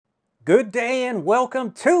Good day and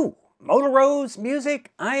welcome to Motorose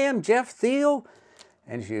Music. I am Jeff Thiel,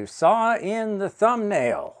 and as you saw in the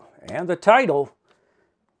thumbnail and the title,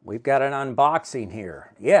 we've got an unboxing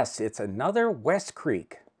here. Yes, it's another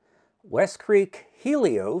WestCreek. WestCreek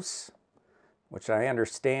Helios, which I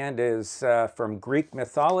understand is from Greek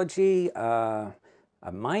mythology, a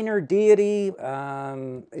minor deity.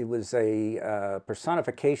 It was a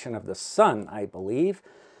personification of the sun, I believe.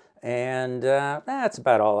 And that's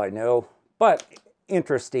about all I know, but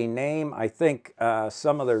interesting name. I think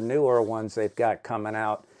some of their newer ones they've got coming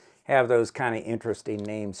out have those kind of interesting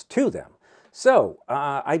names to them. So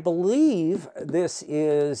I believe this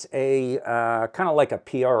is a kind of like a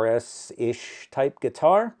PRS-ish type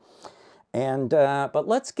guitar. And but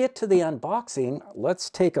let's get to the unboxing. Let's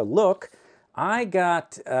take a look. I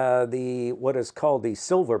got what is called the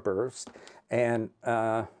Silver Burst, and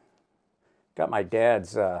got my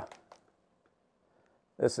dad's,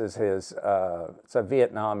 this is his, it's a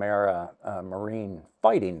Vietnam era Marine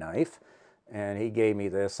fighting knife, and he gave me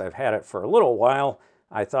this. I've had it for a little while.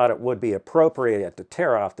 I thought it would be appropriate to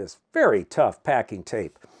tear off this very tough packing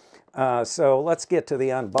tape. So let's get to the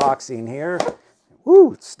unboxing here.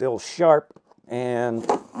 Woo, it's still sharp, and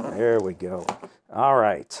there we go. All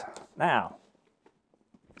right, now,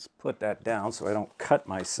 let's put that down so I don't cut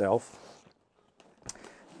myself.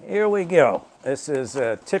 Here we go. This is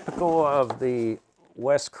typical of the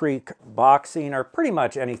WestCreek boxing, or pretty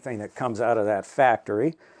much anything that comes out of that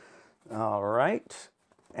factory. All right,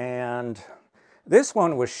 and this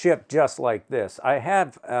one was shipped just like this. I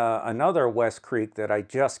have another WestCreek that I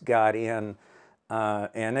just got in,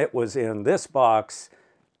 and it was in this box,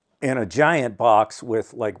 in a giant box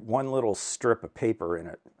with like one little strip of paper in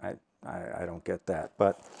it. I don't get that,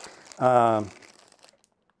 but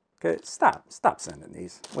okay, stop sending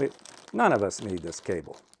these. None of us need this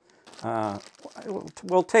cable.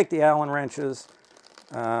 We'll take the Allen wrenches.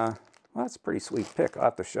 Well, that's a pretty sweet pick. I'll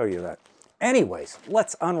have to show you that. Anyways,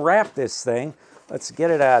 let's unwrap this thing. Let's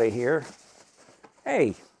get it out of here.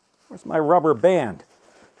 Hey, where's my rubber band?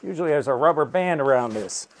 Usually there's a rubber band around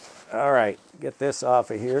this. All right, get this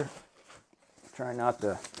off of here. Try not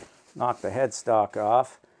to knock the headstock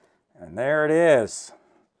off. And there it is.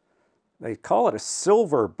 They call it a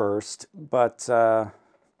silver burst, but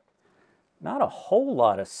not a whole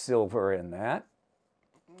lot of silver in that.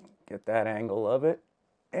 Get that angle of it.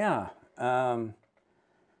 Yeah, yeah,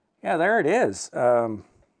 there it is.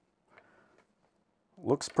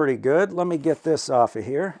 Looks pretty good. Let me get this off of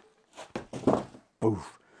here.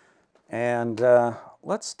 Oof. And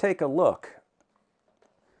let's take a look.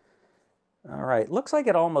 All right, looks like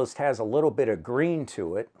it almost has a little bit of green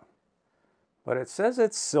to it, but it says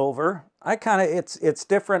it's silver. It's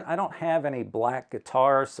different. I don't have any black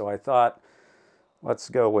guitars, so I thought,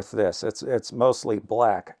 let's go with this. It's mostly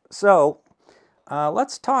black. So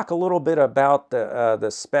let's talk a little bit about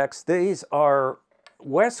the specs. These are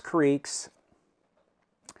WestCreeks.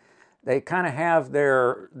 They kind of have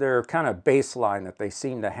their kind of baseline that they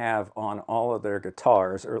seem to have on all of their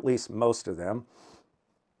guitars, or at least most of them.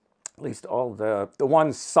 At least all the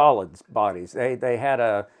ones solid bodies. They had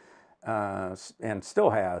a and still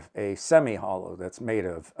have a semi-hollow that's made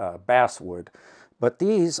of basswood. But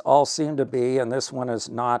these all seem to be, and this one is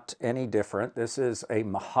not any different. This is a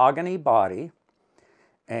mahogany body,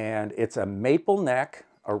 and it's a maple neck,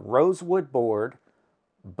 a rosewood board,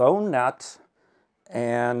 bone nut,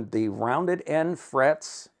 and the rounded end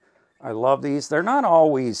frets. I love these. They're not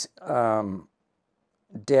always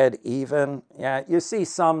dead even. Yeah, you see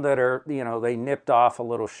some that are, you know, they nipped off a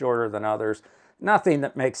little shorter than others. Nothing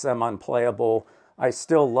that makes them unplayable. I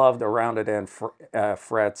still love the rounded end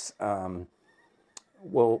frets.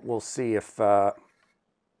 We'll see if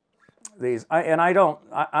these.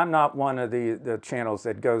 I'm not one of the channels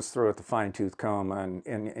that goes through with the fine-tooth comb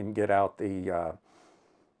and get out the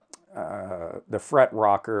fret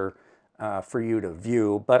rocker for you to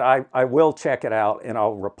view. But I will check it out, and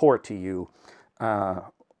I'll report to you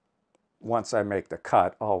once I make the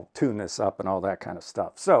cut. I'll tune this up and all that kind of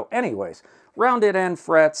stuff. So anyways, rounded end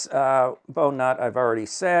frets, bone nut I've already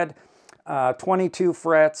said, 22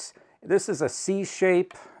 frets. This is a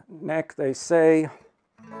C-shape neck, they say.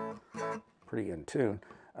 Pretty in tune.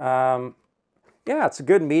 Yeah, it's a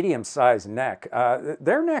good medium-sized neck.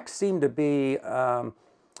 Their necks seem to be a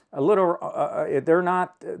little, they're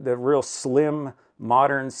not the real slim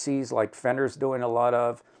modern C's like Fender's doing a lot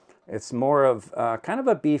of. It's more of kind of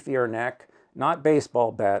a beefier neck, not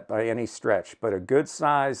baseball bat by any stretch, but a good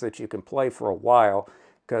size that you can play for a while,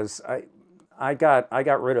 because I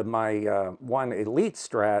got rid of my one Elite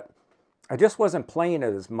Strat. I just wasn't playing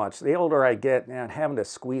it as much. The older I get, man, having to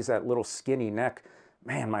squeeze that little skinny neck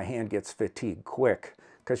man, my hand gets fatigued quick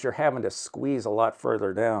because you're having to squeeze a lot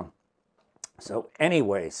further down. So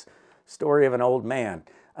anyways, story of an old man.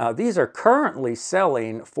 These are currently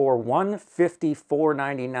selling for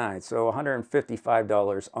 $154.99, so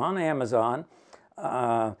 $155 on Amazon.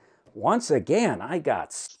 Once again,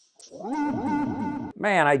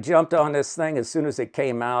 man, I jumped on this thing as soon as it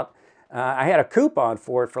came out. I had a coupon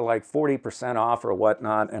for it for like 40% off or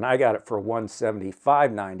whatnot, and I got it for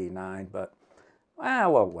 $175.99, but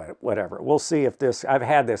well, whatever. We'll see if this, I've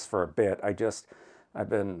had this for a bit. I've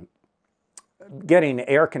been getting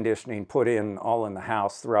air conditioning put in all in the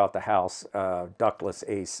house, throughout the house, ductless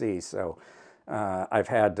AC. So I've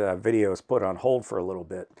had videos put on hold for a little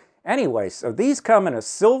bit. Anyway, so these come in a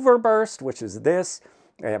silver burst, which is this.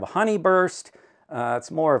 They have a honey burst.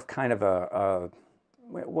 It's more of kind of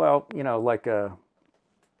well, you know, like a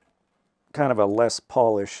kind of a less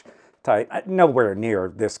polished type. Nowhere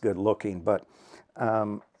near this good looking, but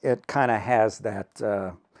it kind of has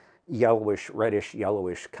that yellowish, reddish,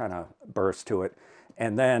 yellowish kind of burst to it.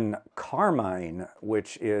 And then carmine,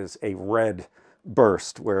 which is a red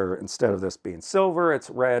burst, where instead of this being silver, it's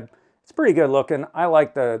red. It's pretty good looking. I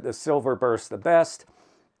like the silver burst the best.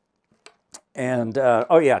 And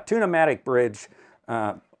oh yeah, Tune-o-matic bridge,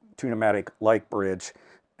 Tune-o-matic like bridge.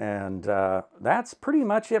 And that's pretty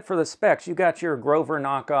much it for the specs. You got your Grover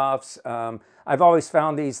knockoffs. I've always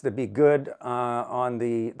found these to be good on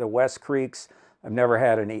the WestCreeks. I've never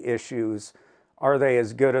had any issues. Are they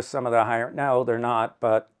as good as some of the higher? No, they're not,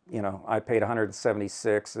 but you know, I paid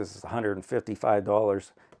 $176. This is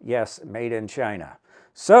 $155. Yes, made in China.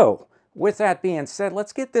 So with that being said,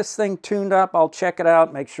 let's get this thing tuned up. I'll check it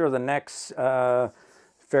out, make sure the neck's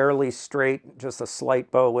fairly straight, just a slight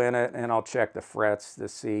bow in it, and I'll check the frets to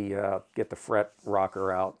see, get the fret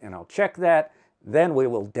rocker out, and I'll check that. Then we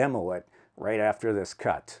will demo it right after this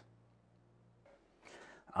cut.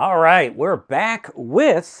 All right, we're back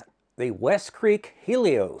with the WestCreek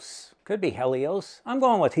Helios. Could be Helios. I'm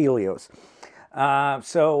going with Helios.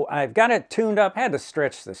 So I've got it tuned up. Had to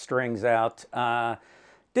stretch the strings out.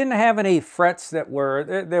 Didn't have any frets that were,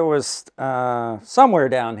 there was somewhere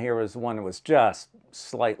down here was one that was just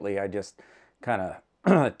slightly, I just kind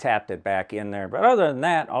of tapped it back in there. But other than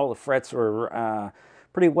that, all the frets were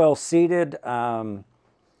pretty well seated. I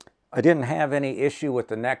didn't have any issue with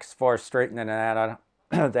the neck as far as straightening that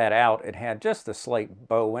out. It had just a slight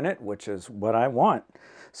bow in it, which is what I want.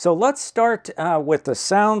 So let's start with the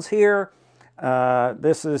sounds here.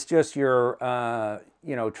 This is just your,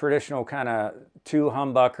 you know, traditional kind of two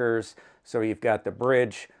humbuckers. So you've got the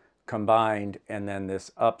bridge combined, and then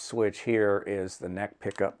this up switch here is the neck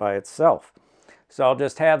pickup by itself. So I'll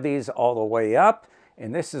just have these all the way up,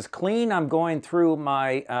 and this is clean. I'm going through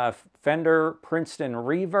my Fender Princeton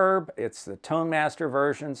Reverb. It's the Tone Master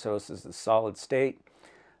version, so this is the solid state.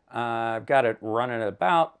 I've got it running at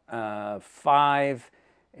about 5,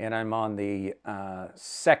 and I'm on the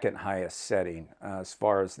second highest setting as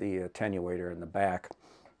far as the attenuator in the back.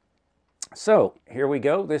 So here we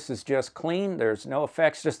go. This is just clean. There's no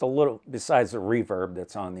effects, just a little besides the reverb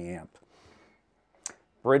that's on the amp.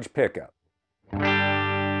 Bridge pickup.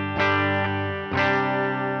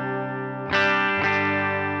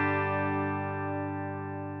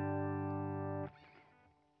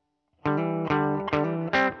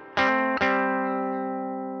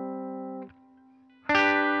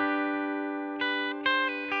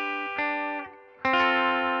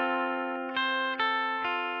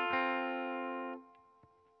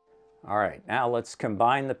 All right, now let's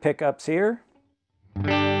combine the pickups here.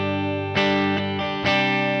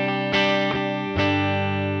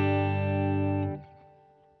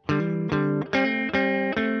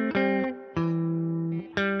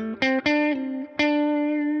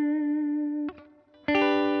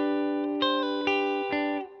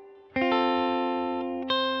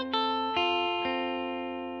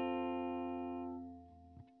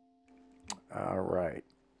 All right,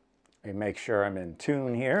 let me make sure I'm in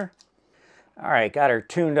tune here. All right, got her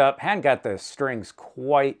tuned up. Hadn't got the strings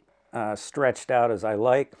quite stretched out as I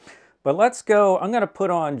like. But let's go. I'm going to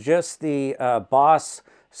put on just the Boss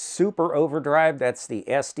Super Overdrive. That's the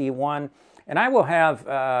SD one. And I will have,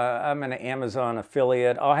 I'm an Amazon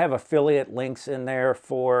affiliate. I'll have affiliate links in there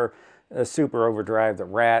for Super Overdrive, the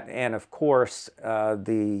Rat, and of course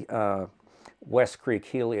the WestCreek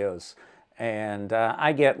Helios. And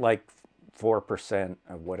I get like 4%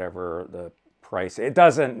 of whatever the price. It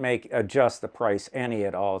doesn't adjust the price any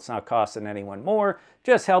at all. It's not costing anyone more.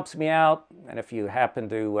 Just helps me out. And if you happen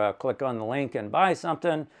to click on the link and buy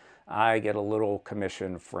something, I get a little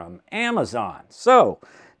commission from Amazon. So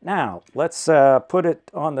now let's put it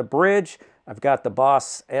on the bridge. I've got the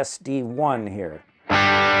Boss SD1 here.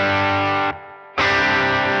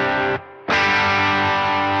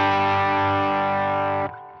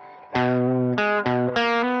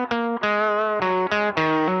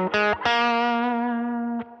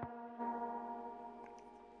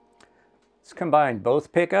 Let's combine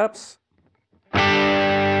both pickups.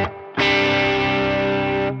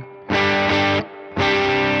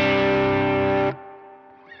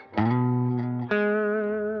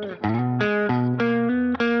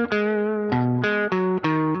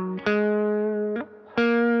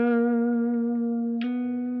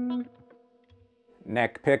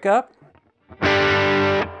 Neck pickup.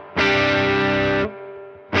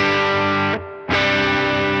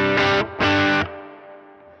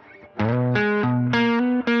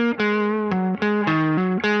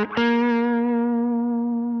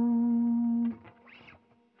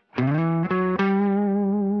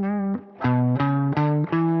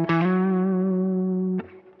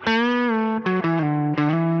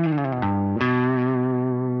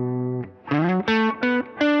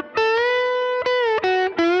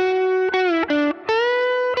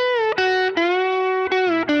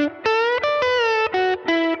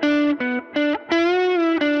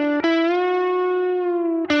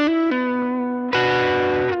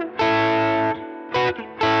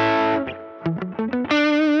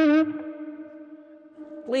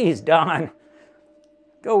 Please, Don,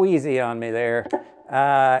 go easy on me there.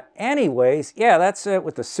 Anyways, yeah, that's it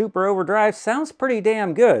with the super overdrive. Sounds pretty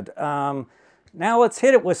damn good. Now let's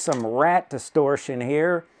hit it with some rat distortion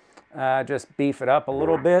here. Just beef it up a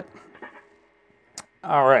little bit.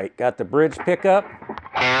 All right, got the bridge pickup.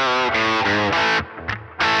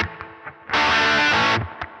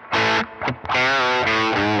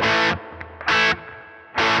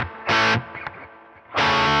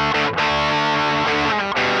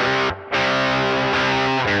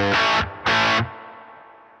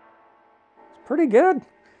 Pretty good.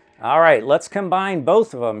 All right, let's combine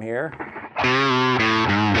both of them here.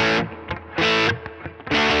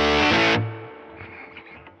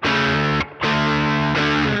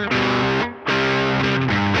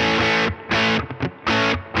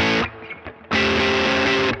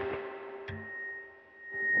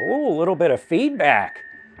 Oh, a little bit of feedback.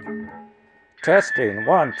 Testing,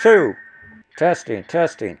 1, 2. Testing,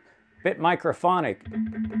 testing. Bit microphonic.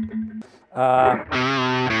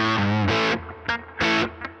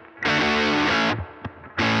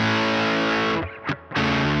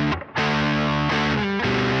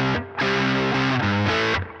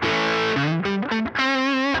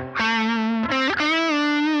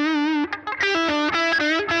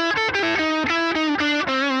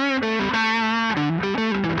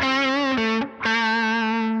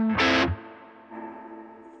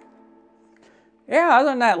 Yeah, other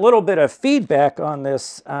than that little bit of feedback on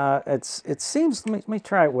this, it seems, let me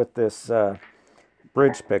try it with this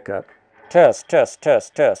bridge pickup. Test, test,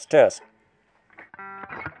 test, test, test.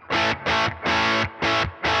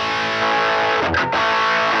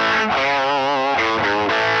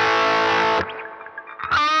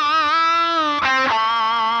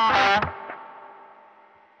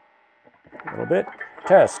 A little bit.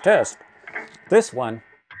 Test, test. This one.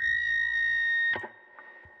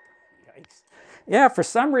 Yeah, for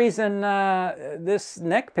some reason, this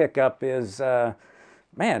neck pickup is,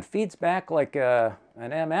 man, feeds back like an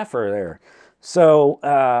MFer there. So,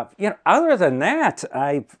 you know, other than that,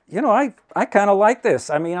 I kind of like this.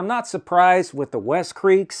 I mean, I'm not surprised with the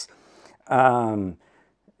WestCreeks.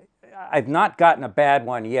 I've not gotten a bad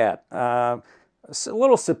one yet. A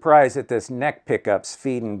little surprised that this neck pickup's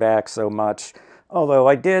feeding back so much. Although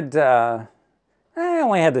I did... I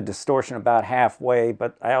only had the distortion about halfway,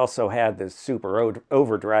 but I also had this super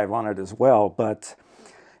overdrive on it as well. But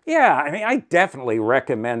yeah, I mean, I definitely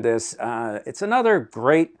recommend this. It's another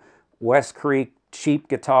great WestCreek cheap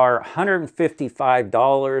guitar,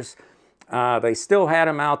 $155. They still had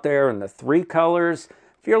them out there in the 3 colors.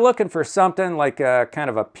 If you're looking for something like a kind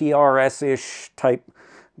of a PRS-ish type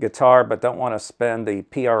guitar, but don't want to spend the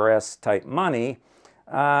PRS type money,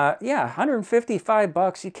 yeah, 155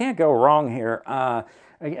 bucks. You can't go wrong here.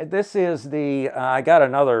 This is the, I got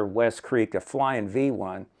another WestCreek, a Flying V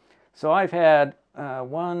one. So I've had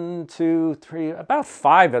 1, 2, 3, about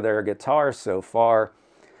 5 of their guitars so far.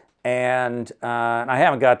 And I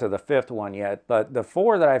haven't got to the 5th one yet, but the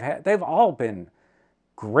 4 that I've had, they've all been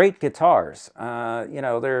great guitars. You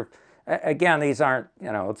know, they're, again, these aren't,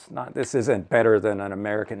 you know, it's not, this isn't better than an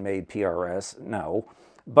American-made PRS, no.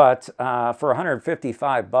 But for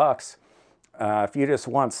 155 bucks, if you just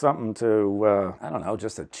want something to, I don't know,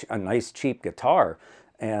 just a nice cheap guitar.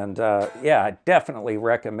 And yeah, I definitely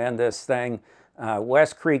recommend this thing.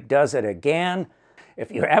 WestCreek does it again.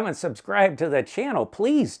 If you haven't subscribed to the channel,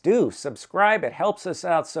 please do subscribe. It helps us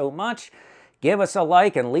out so much. Give us a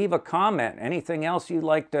like and leave a comment. Anything else you'd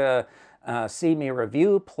like to see me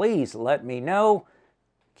review, please let me know.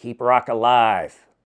 Keep rock alive.